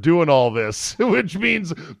guys for doing all this, which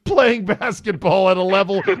means playing basketball at a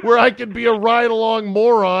level where I can be a ride-along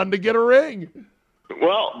moron to get a ring.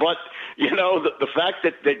 Well, but, the fact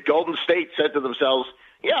that Golden State said to themselves,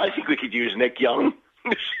 yeah, I think we could use Nick Young.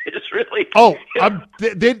 It's really... Oh,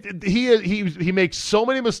 he makes so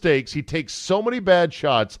many mistakes. He takes so many bad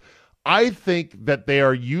shots. I think that they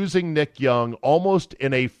are using Nick Young almost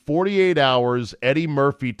in a 48 hours Eddie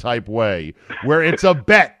Murphy type way, where it's a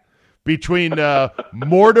bet between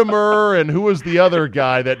Mortimer and who was the other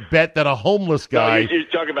guy that bet that a homeless guy. No, you're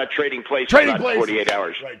talking about trading places. Trading places. 48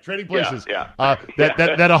 hours. Right, trading places. Yeah.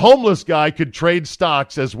 That a homeless guy could trade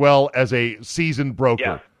stocks as well as a seasoned broker.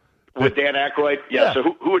 Yeah. With Dan Aykroyd, yeah. So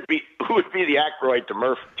who would be the Aykroyd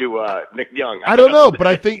to Nick Young? I don't know, but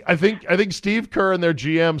I think Steve Kerr and their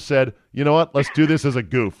GM said, you know what? Let's do this as a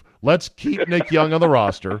goof. Let's keep Nick Young on the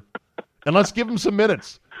roster, and let's give him some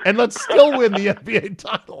minutes, and let's still win the NBA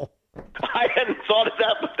title. I hadn't thought of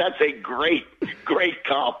that, but that's a great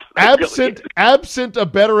comp. Absent a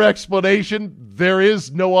better explanation, there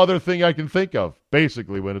is no other thing I can think of.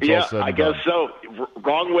 Basically, when it's all said and done. I guess so.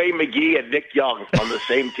 Wrong way, McGee and Nick Young on the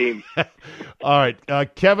same team. All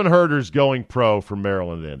right, Kevin Huerter's going pro for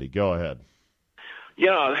Maryland. Andy, go ahead.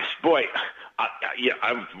 Boy,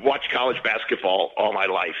 I've watched college basketball all my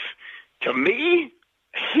life. To me,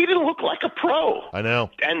 he didn't look like a pro. I know.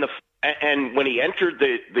 And when he entered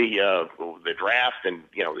the draft and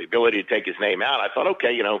the ability to take his name out, I thought,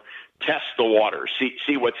 okay, test the water,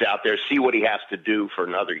 see what's out there, see what he has to do for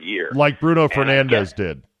another year, like Bruno Fernandez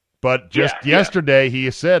did. But just yesterday,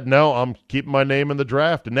 he said, "No, I'm keeping my name in the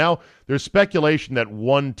draft." And now there's speculation that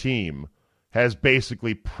one team has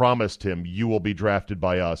basically promised him, "You will be drafted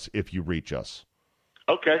by us if you reach us."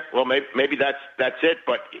 Okay, well maybe that's it.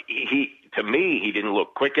 But to me, he didn't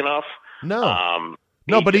look quick enough. No.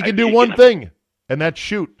 But he can do one thing, and that's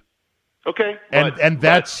shoot. Okay. And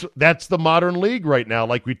that's the modern league right now,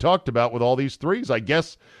 like we talked about with all these threes. I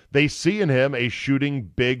guess they see in him a shooting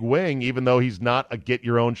big wing, even though he's not a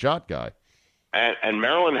get-your-own-shot guy. And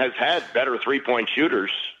Maryland has had better three-point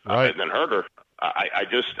shooters than Huerter.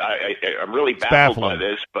 I'm really baffled by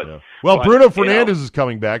this. But Bruno Fernandez is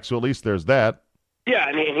coming back, so at least there's that. Yeah,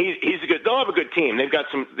 and he's a good. They'll have a good team. They've got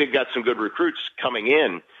some good recruits coming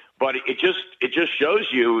in. But it just shows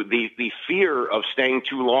you the fear of staying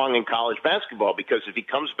too long in college basketball, because if he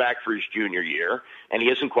comes back for his junior year and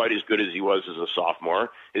he isn't quite as good as he was as a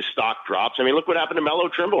sophomore, his stock drops. I mean, look what happened to Melo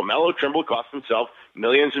Trimble. Melo Trimble cost himself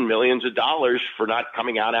millions and millions of dollars for not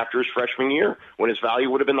coming out after his freshman year when his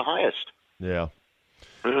value would have been the highest. Yeah.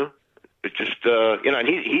 Mm-hmm. It just and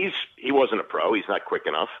he wasn't a pro. He's not quick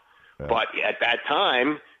enough. Yeah. But at that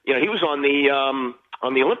time, he was on the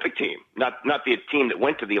Olympic team, not the team that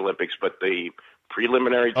went to the Olympics, but the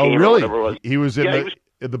preliminary team. Oh, really? Or whatever it was. He was in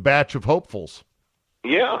the batch of hopefuls.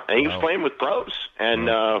 Yeah, and he was playing with pros, and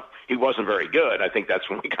he wasn't very good. I think that's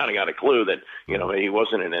when we kind of got a clue that he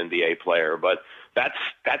wasn't an NBA player. But that's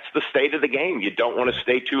the state of the game. You don't want to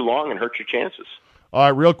stay too long and hurt your chances. All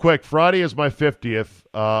right, real quick. Friday is my 50th.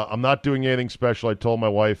 I'm not doing anything special. I told my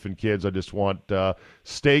wife and kids I just want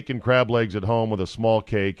steak and crab legs at home with a small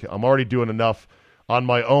cake. I'm already doing enough on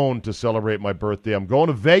my own to celebrate my birthday. I'm going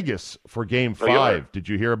to Vegas for Game 5. Did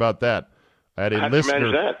you hear about that? I had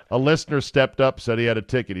a listener stepped up, said he had a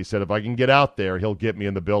ticket. He said, if I can get out there, he'll get me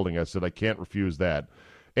in the building. I said, I can't refuse that.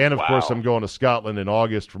 And, of course, I'm going to Scotland in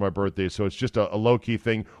August for my birthday, so it's just a low-key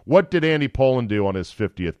thing. What did Andy Pollin do on his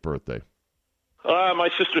 50th birthday? My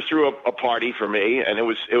sister threw a party for me, and it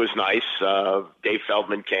was nice. Dave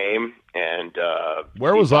Feldman came, and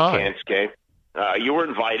where was I? Came. You were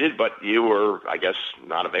invited, but you were, I guess,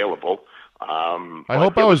 not available. I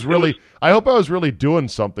hope I was really doing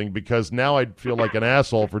something, because now I feel like an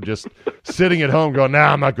asshole for just sitting at home going,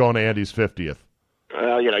 I'm not going to Andy's 50th.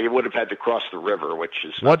 Well, you would have had to cross the river, which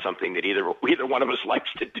is not something that either one of us likes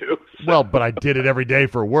to do. So. Well, but I did it every day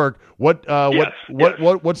for work. What's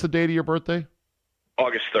the date of your birthday?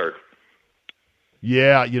 August 3rd.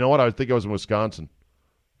 Yeah, you know what? I think I was in Wisconsin.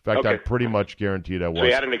 In fact, I'm pretty much guaranteed I was. So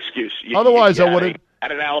you had an excuse. Otherwise, I would have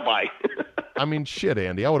had an alibi. I mean, shit,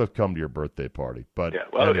 Andy, I would have come to your birthday party. But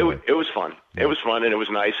anyway. It was fun. Yeah. It was fun, and it was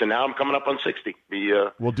nice. And now I'm coming up on 60.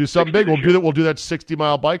 We'll do something big. We'll do that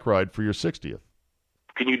 60-mile bike ride for your 60th.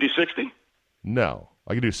 Can you do 60? No,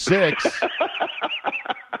 I can do 6.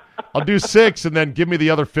 I'll do 6, and then give me the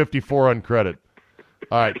other 54 on credit.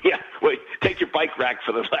 All right. Yeah. Wait. Take your bike rack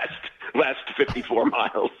for the last 54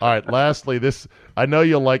 miles. All right. Lastly, I know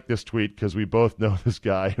you'll like this tweet because we both know this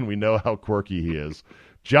guy and we know how quirky he is.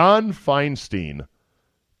 John Feinstein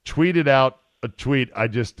tweeted out a tweet.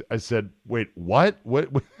 I said, wait, what? What?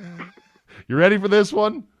 You ready for this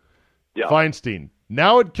one? Yeah. Feinstein.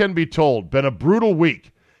 Now it can be told, been a brutal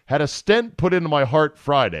week. Had a stent put into my heart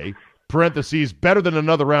Friday, parentheses, better than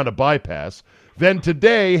another round of bypass. Then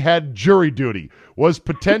today had jury duty. Was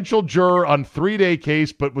potential juror on 3-day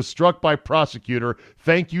case, but was struck by prosecutor.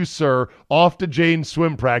 Thank you, sir. Off to Jane's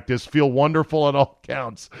swim practice. Feel wonderful on all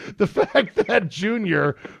counts. The fact that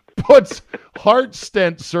Junior puts heart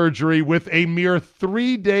stent surgery with a mere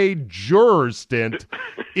 3-day juror stint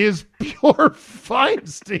is pure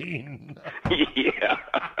Feinstein. Yeah.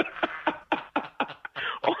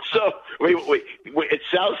 Also, wait, it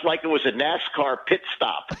sounds like it was a NASCAR pit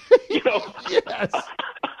stop. Yes.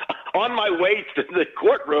 On my way to the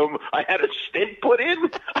courtroom, I had a stent put in.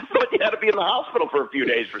 I thought you had to be in the hospital for a few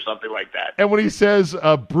days for something like that. And when he says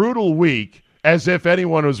a brutal week, as if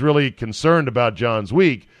anyone was really concerned about John's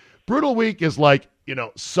week, brutal week is like,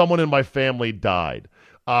 someone in my family died.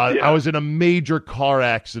 I was in a major car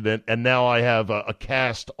accident, and now I have a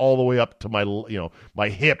cast all the way up to my, my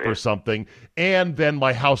hip or something, and then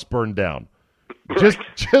my house burned down.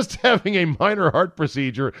 Just having a minor heart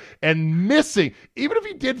procedure and missing, even if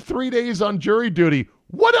he did 3 days on jury duty,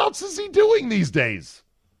 what else is he doing these days?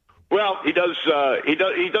 Well, he does. He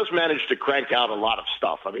does manage to crank out a lot of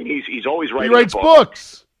stuff. I mean, he's always writing. He writes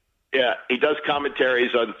books. Yeah, he does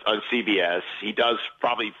commentaries on CBS. He does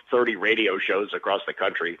probably 30 radio shows across the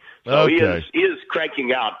country. So okay. he is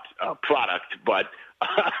cranking out product, but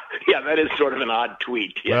yeah, that is sort of an odd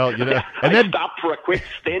tweet. Yeah. Well, and I stopped for a quick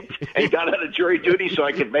stint and got out of jury duty so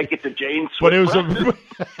I could make it to Jane's. But it was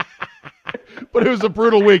a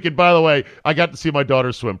brutal week. And by the way, I got to see my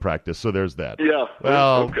daughter's swim practice, so there's that. Yeah.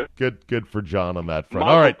 Well, okay. Good for John on that front.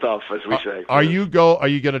 Mazel All right. tov, as we say. Are you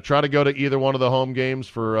going to try to go to either one of the home games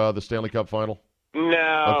for the Stanley Cup Final?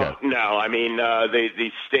 No, Okay. no. I mean,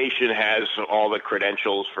 the station has all the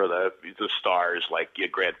credentials for the stars, like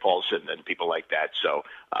Grant Paulson and people like that. So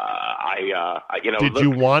Did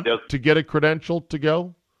you want to get a credential to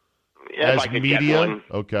go? Yeah, as if I could media? get one,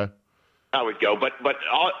 Okay. I would go. But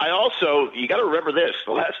I also, you got to remember this: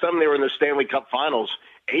 the last time they were in the Stanley Cup Finals,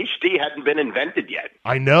 HD hadn't been invented yet.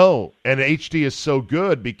 I know, and HD is so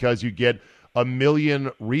good because you get 1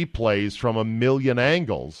 million replays from 1 million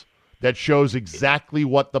angles. That shows exactly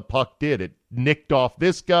what the puck did. It nicked off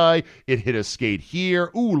this guy. It hit a skate here.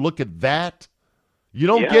 Ooh, look at that. You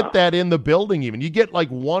don't get that in the building even. You get like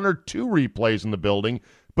 1 or 2 replays in the building,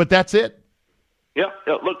 but that's it. Yeah.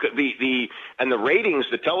 Look, the ratings,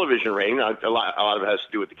 the television rating, a lot of it has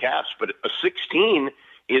to do with the Caps, but a 16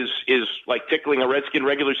 is like tickling a Redskin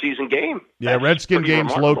regular season game. Yeah, That's Redskin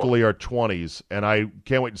games remarkable. locally are 20s, and I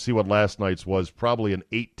can't wait to see what last night's was, probably an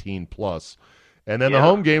 18+. And then the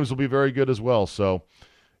home games will be very good as well. So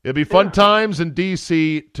it'll be fun times in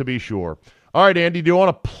D.C. to be sure. All right, Andy, do you want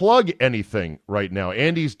to plug anything right now?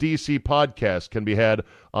 Andy's D.C. podcast can be had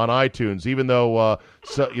on iTunes, even though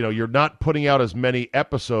you're not putting out as many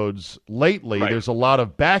episodes lately. Right. There's a lot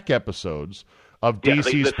of back episodes of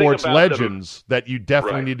D.C. sports legends that you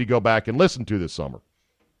definitely need to go back and listen to this summer.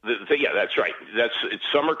 Yeah, that's right. It's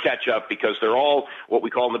summer catch-up because they're all what we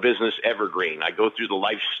call in the business evergreen. I go through the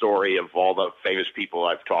life story of all the famous people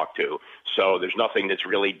I've talked to, so there's nothing that's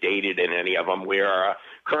really dated in any of them. We're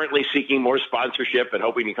currently seeking more sponsorship and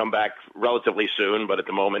hoping to come back relatively soon, but at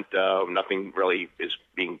the moment, nothing really is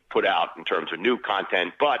being put out in terms of new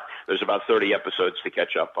content, but there's about 30 episodes to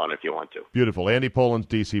catch up on if you want to. Beautiful. Andy Poland's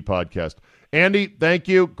DC podcast. Andy, thank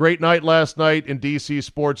you. Great night last night in DC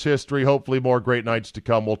sports history. Hopefully more great nights to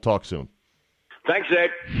come. We'll talk soon. Thanks, Ed.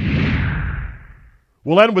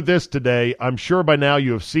 We'll end with this today. I'm sure by now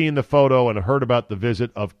you have seen the photo and heard about the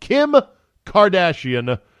visit of Kim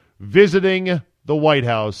Kardashian visiting the White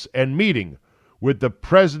House and meeting with the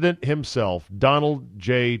president himself, Donald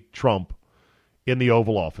J. Trump, in the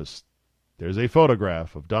Oval Office. There's a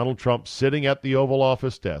photograph of Donald Trump sitting at the Oval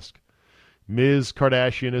Office desk. Ms.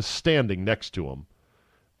 Kardashian is standing next to him.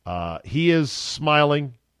 He is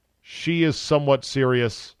smiling. She is somewhat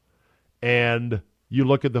serious. And you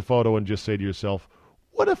look at the photo and just say to yourself,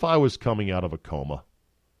 what if I was coming out of a coma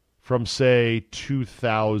from, say,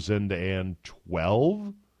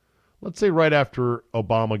 2012? Let's say right after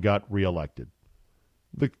Obama got reelected.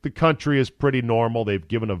 The country is pretty normal. They've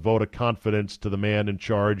given a vote of confidence to the man in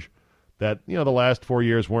charge that, the last 4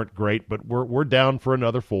 years weren't great, but we're down for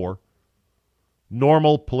another 4.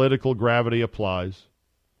 Normal political gravity applies.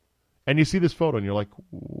 And you see this photo and you're like,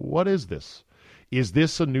 what is this? Is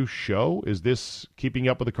this a new show? Is this Keeping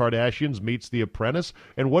Up with the Kardashians meets The Apprentice?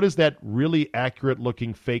 And what is that really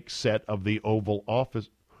accurate-looking fake set of the Oval Office?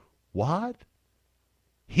 What?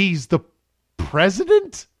 He's the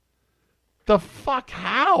president? The fuck,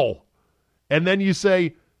 how? And then you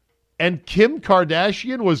say, and Kim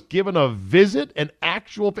Kardashian was given a visit, an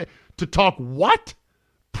actual, to talk what?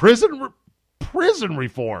 Prison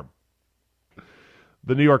reform.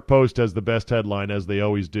 The New York Post has the best headline, as they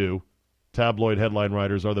always do. Tabloid headline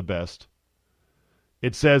writers are the best.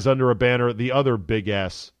 It says under a banner, the other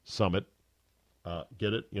big-ass summit.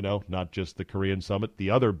 Get it? You know, not just the Korean summit, the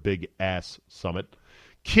other big-ass summit.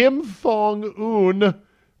 Kim Jong-un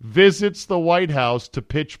visits the White House to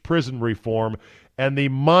pitch prison reform, and the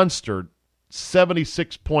monster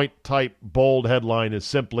 76-point type bold headline is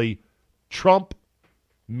simply, Trump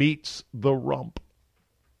meets the rump.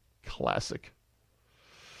 Classic.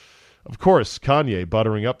 Of course, Kanye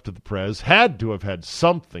buttering up to the prez had to have had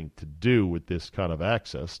something to do with this kind of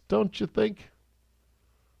access, don't you think?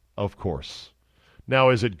 Of course. Now,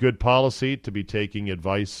 is it good policy to be taking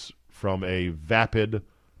advice from a vapid,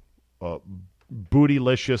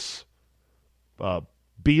 bootylicious,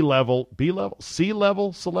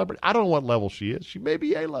 C-level celebrity? I don't know what level she is. She may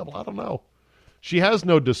be A-level. I don't know. She has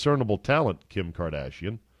no discernible talent, Kim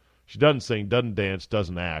Kardashian. She doesn't sing, doesn't dance,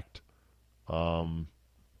 doesn't act.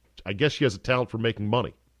 I guess she has a talent for making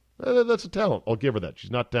money. That's a talent. I'll give her that.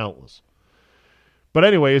 She's not talentless. But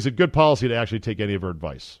anyway, is it good policy to actually take any of her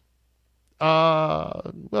advice?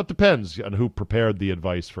 Well, it depends on who prepared the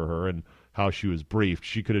advice for her and how she was briefed.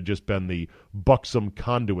 She could have just been the buxom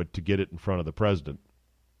conduit to get it in front of the president.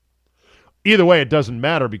 Either way, it doesn't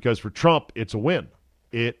matter because for Trump, it's a win.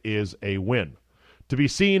 It is a win. To be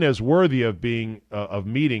seen as worthy of being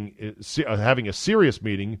having a serious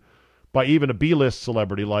meeting by even a B-list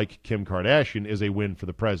celebrity like Kim Kardashian is a win for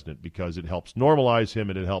the president because it helps normalize him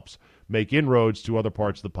and it helps make inroads to other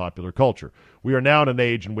parts of the popular culture. We are now in an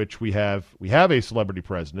age in which we have a celebrity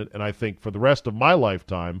president, and I think for the rest of my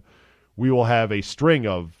lifetime, we will have a string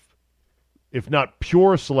of, if not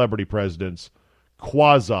pure celebrity presidents,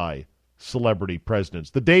 quasi-celebrity presidents.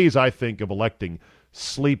 The days, I think, of electing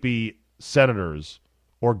sleepy senators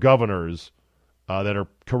or governors that are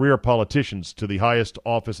career politicians to the highest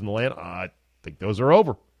office in the land, I think those are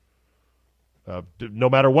over. No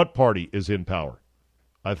matter what party is in power,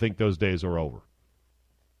 I think those days are over.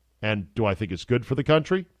 And do I think it's good for the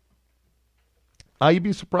country? You'd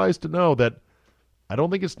be surprised to know that I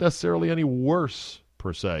don't think it's necessarily any worse,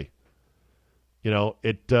 per se. You know,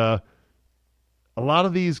 a lot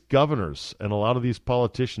of these governors and a lot of these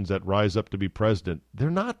politicians that rise up to be president, they're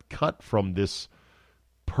not cut from this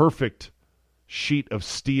perfect sheet of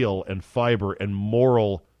steel and fiber and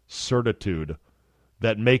moral certitude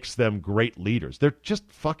that makes them great leaders. They're just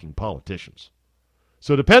fucking politicians.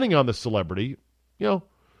 So depending on the celebrity, you know,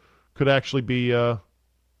 could actually be a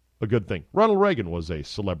good thing. Ronald Reagan was a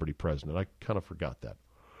celebrity president. I kind of forgot that.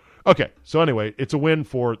 Okay, so anyway, it's a win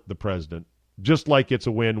for the president, just like it's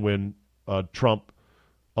a win when Trump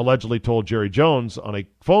allegedly told Jerry Jones on a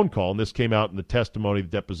phone call, and this came out in the testimony, the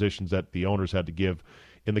depositions that the owners had to give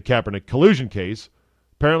in the Kaepernick collusion case.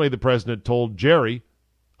 Apparently the president told Jerry,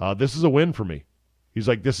 this is a win for me. He's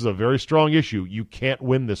like, this is a very strong issue. You can't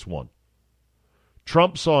win this one.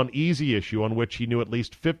 Trump saw an easy issue on which he knew at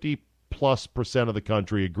least 50+% of the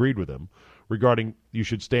country agreed with him regarding you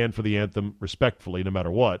should stand for the anthem respectfully no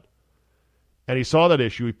matter what. And he saw that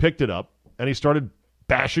issue, he picked it up, and he started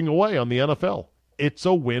bashing away on the NFL. It's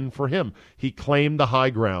a win for him. He claimed the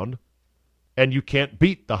high ground, and you can't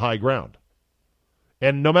beat the high ground.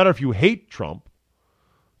 And no matter if you hate Trump,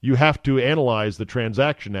 you have to analyze the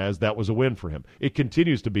transaction as that was a win for him. It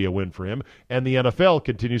continues to be a win for him, and the NFL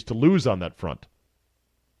continues to lose on that front.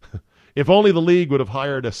 If only the league would have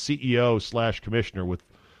hired a CEO/commissioner with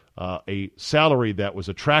a salary that was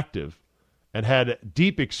attractive and had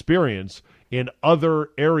deep experience in other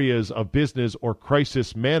areas of business or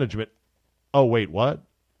crisis management. Oh, wait, what?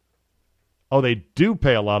 Oh, they do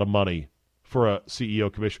pay a lot of money for a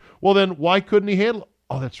CEO commissioner. Well, then why couldn't he handle it?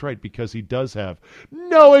 Oh, that's right, because he does have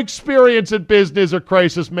no experience in business or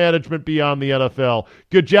crisis management beyond the NFL.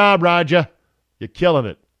 Good job, Roger. You're killing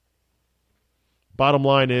it. Bottom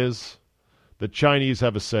line is, the Chinese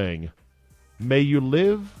have a saying, may you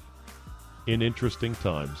live in interesting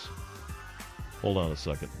times. Hold on a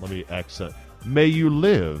second. Let me accent. May you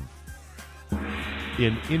live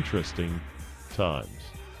in interesting times.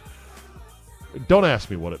 Don't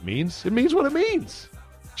ask me what it means. It means what it means.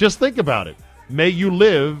 Just think about it. May you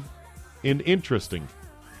live in interesting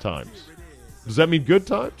times. Does that mean good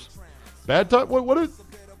times? Bad times?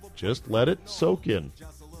 Just let it soak in.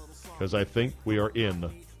 Because I think we are in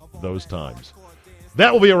those times.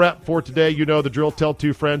 That will be a wrap for today. You know the drill. Tell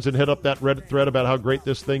 2 friends and hit up that Reddit thread about how great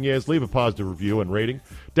this thing is. Leave a positive review and rating.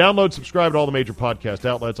 Download, subscribe to all the major podcast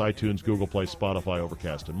outlets, iTunes, Google Play, Spotify,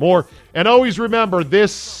 Overcast, and more. And always remember,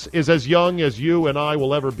 this is as young as you and I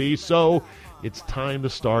will ever be, so it's time to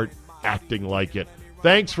start acting like it.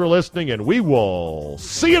 Thanks for listening, and we will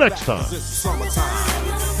see you next time.